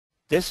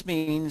This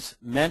means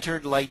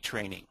mentored light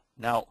training.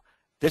 Now,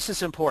 this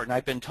is important.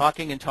 I've been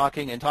talking and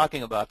talking and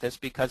talking about this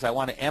because I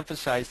want to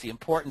emphasize the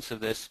importance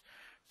of this.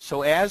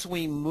 So as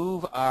we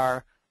move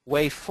our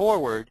way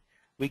forward,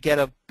 we get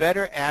a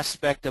better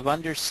aspect of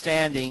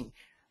understanding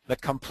the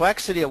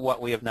complexity of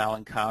what we have now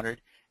encountered,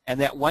 and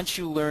that once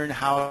you learn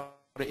how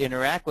to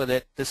interact with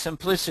it, the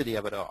simplicity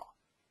of it all.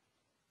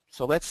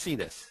 So let's see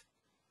this.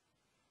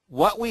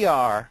 What we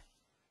are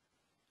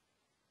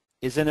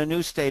is in a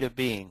new state of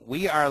being.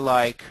 We are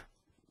like,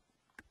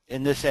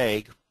 in this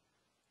egg,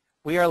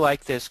 we are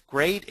like this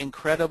great,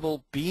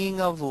 incredible being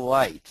of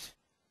light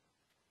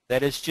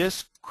that is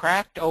just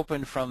cracked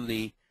open from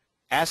the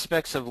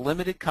aspects of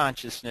limited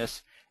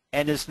consciousness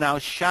and is now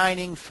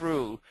shining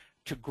through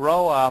to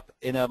grow up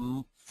in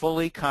a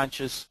fully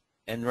conscious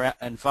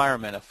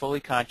environment, a fully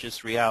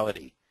conscious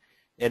reality.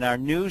 In our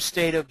new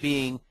state of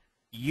being,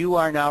 you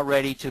are now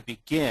ready to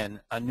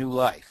begin a new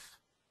life.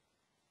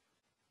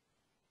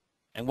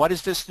 And what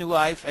is this new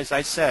life? As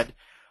I said,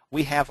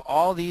 we have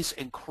all these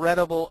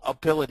incredible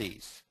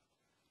abilities.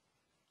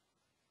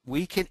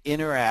 We can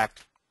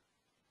interact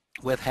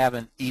with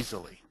heaven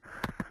easily.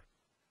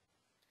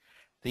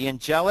 The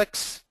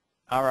angelics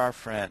are our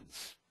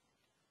friends.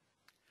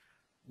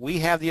 We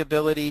have the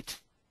ability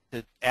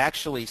to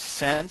actually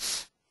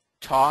sense,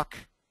 talk,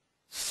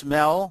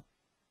 smell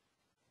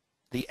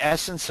the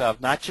essence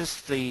of, not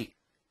just the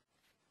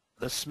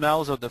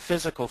smells of the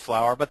physical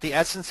flower, but the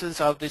essences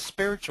of the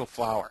spiritual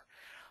flower.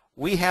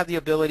 We have the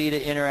ability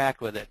to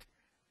interact with it.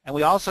 And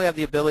we also have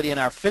the ability in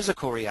our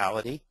physical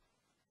reality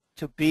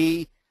to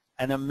be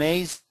an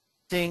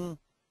amazing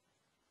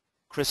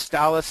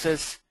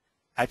crystallysis,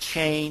 a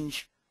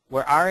change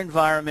where our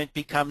environment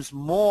becomes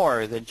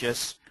more than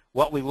just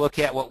what we look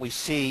at, what we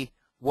see.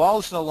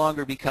 Walls no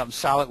longer become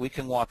solid. We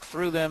can walk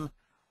through them.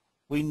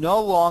 We no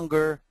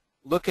longer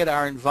look at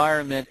our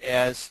environment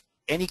as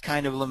any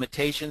kind of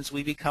limitations.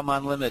 We become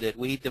unlimited.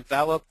 We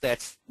develop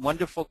that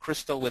wonderful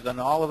crystal within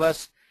all of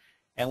us,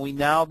 and we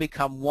now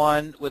become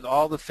one with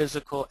all the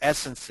physical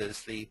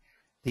essences, the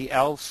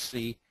elves,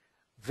 the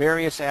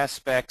various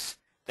aspects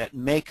that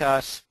make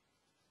us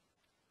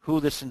who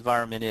this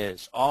environment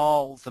is,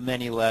 all the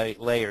many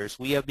layers.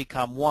 We have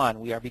become one.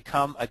 We have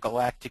become a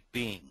galactic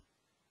being.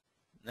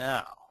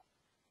 Now,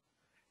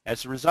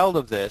 as a result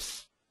of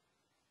this,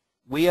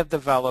 we have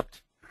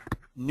developed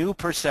new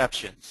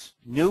perceptions,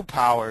 new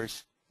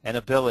powers, and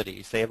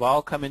abilities. They have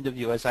all come into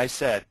view. As I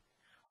said,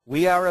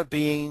 we are a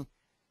being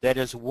that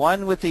is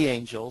one with the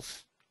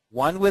angels,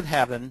 one with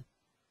heaven,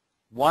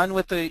 one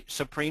with the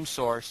Supreme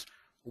Source,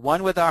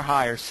 one with our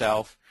higher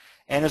self,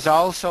 and is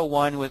also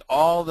one with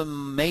all the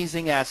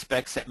amazing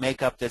aspects that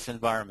make up this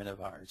environment of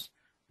ours.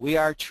 We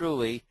are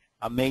truly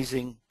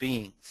amazing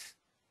beings.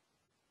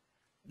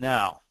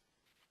 Now,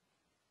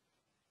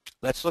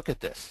 let's look at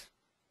this.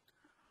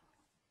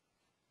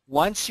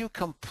 Once you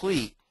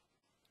complete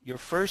your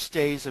first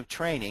days of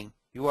training,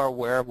 you are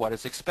aware of what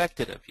is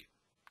expected of you.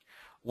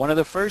 One of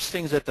the first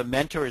things that the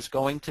mentor is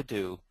going to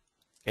do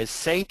is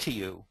say to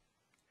you,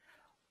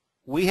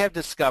 we have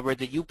discovered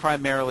that you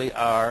primarily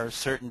are a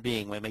certain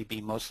being. We may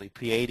be mostly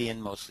Pleiadian,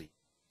 mostly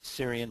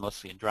Syrian,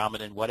 mostly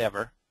Andromedan,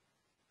 whatever,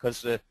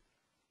 because the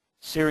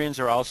Syrians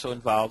are also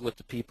involved with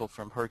the people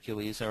from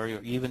Hercules, or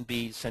even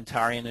be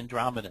Centaurian,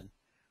 Andromedan.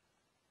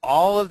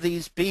 All of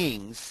these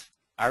beings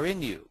are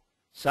in you.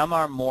 Some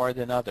are more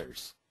than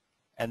others,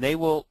 and they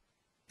will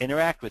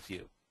interact with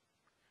you.